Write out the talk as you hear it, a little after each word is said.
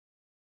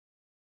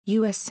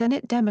U.S.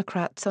 Senate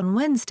Democrats on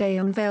Wednesday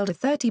unveiled a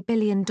 $30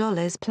 billion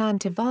plan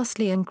to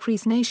vastly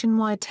increase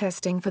nationwide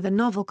testing for the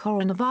novel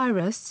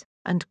coronavirus,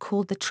 and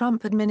called the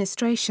Trump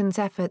administration's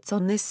efforts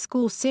on this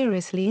score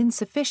seriously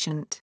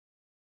insufficient.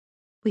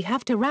 "We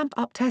have to ramp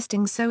up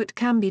testing so it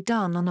can be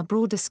done on a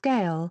broader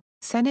scale,"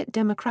 Senate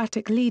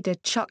Democratic leader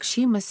Chuck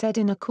Schumer said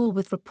in a call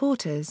with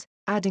reporters,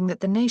 adding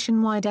that the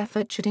nationwide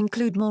effort should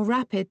include more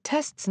rapid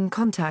tests and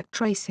contact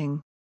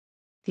tracing.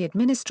 "The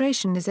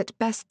administration is at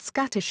best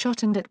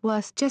scattershot and at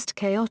worst just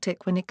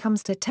chaotic when it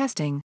comes to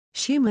testing,"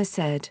 Schumer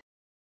said.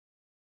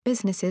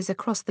 Businesses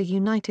across the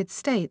United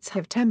States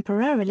have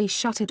temporarily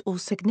shuttered or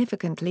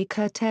significantly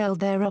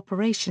curtailed their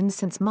operations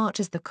since March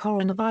as the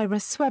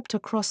coronavirus swept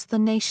across the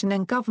nation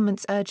and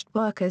governments urged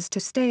workers to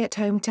stay at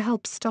home to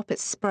help stop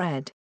its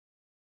spread.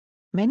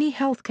 Many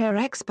healthcare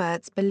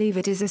experts believe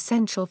it is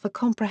essential for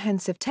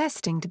comprehensive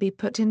testing to be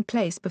put in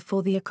place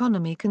before the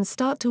economy can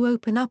start to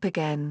open up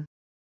again.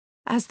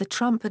 As the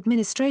Trump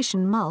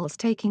administration mulls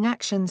taking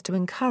actions to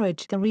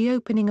encourage the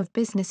reopening of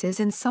businesses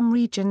in some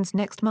regions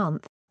next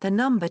month, the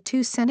number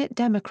 2 Senate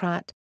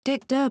Democrat,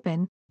 Dick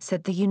Durbin,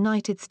 said the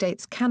United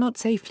States cannot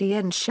safely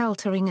end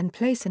sheltering in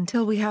place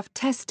until we have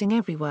testing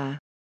everywhere.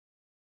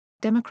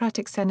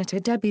 Democratic Senator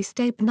Debbie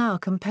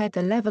Stabenow compared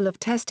the level of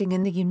testing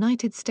in the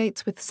United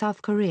States with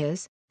South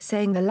Korea's,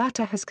 saying the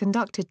latter has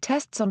conducted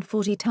tests on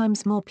 40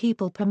 times more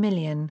people per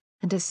million,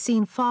 and has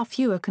seen far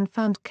fewer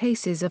confirmed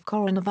cases of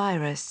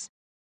coronavirus.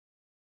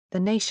 The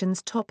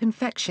nation's top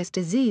infectious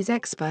disease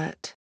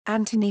expert,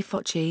 Anthony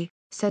Fauci,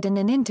 said in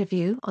an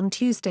interview on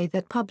Tuesday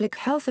that public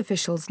health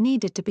officials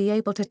needed to be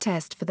able to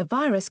test for the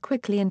virus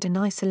quickly and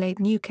isolate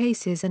new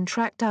cases and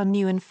track down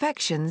new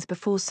infections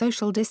before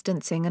social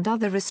distancing and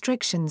other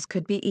restrictions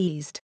could be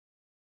eased.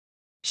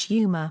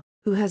 Schumer,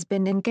 who has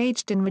been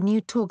engaged in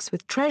renewed talks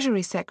with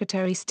Treasury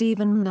Secretary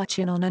Steven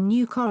Mnuchin on a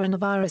new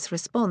coronavirus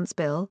response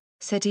bill,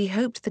 said he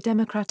hoped the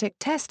Democratic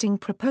testing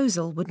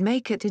proposal would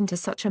make it into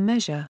such a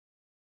measure.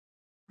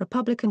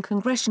 Republican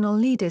congressional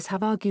leaders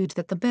have argued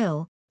that the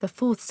bill, the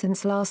fourth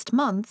since last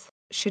month,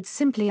 should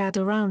simply add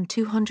around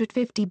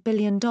 $250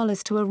 billion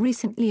to a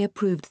recently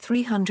approved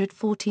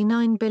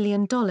 $349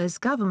 billion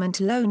government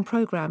loan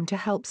program to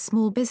help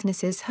small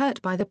businesses hurt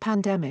by the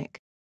pandemic.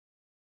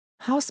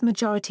 House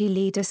Majority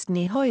Leader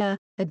Steny Hoyer,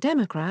 a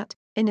Democrat,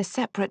 in a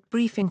separate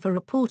briefing for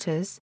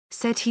reporters,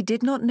 said he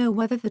did not know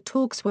whether the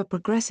talks were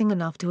progressing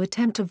enough to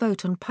attempt a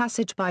vote on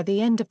passage by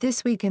the end of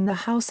this week in the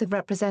House of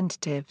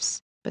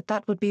Representatives, but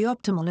that would be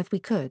optimal if we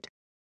could.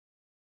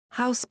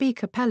 House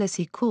Speaker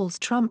Pelosi calls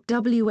Trump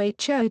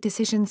WHO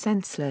decision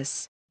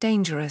senseless,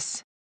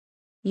 dangerous.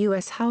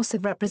 U.S. House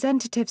of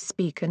Representatives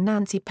Speaker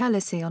Nancy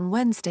Pelosi on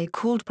Wednesday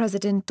called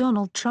President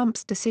Donald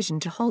Trump's decision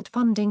to halt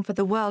funding for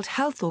the World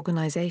Health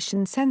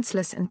Organization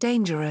senseless and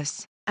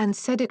dangerous, and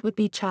said it would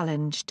be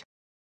challenged.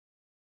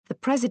 "The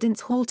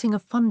president's halting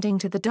of funding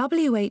to the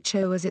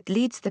WHO as it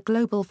leads the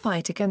global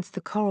fight against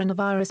the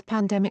coronavirus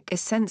pandemic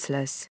is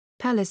senseless,"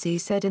 Pelosi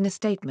said in a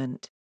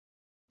statement.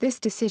 "This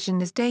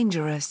decision is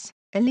dangerous,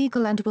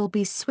 illegal and will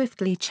be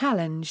swiftly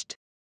challenged."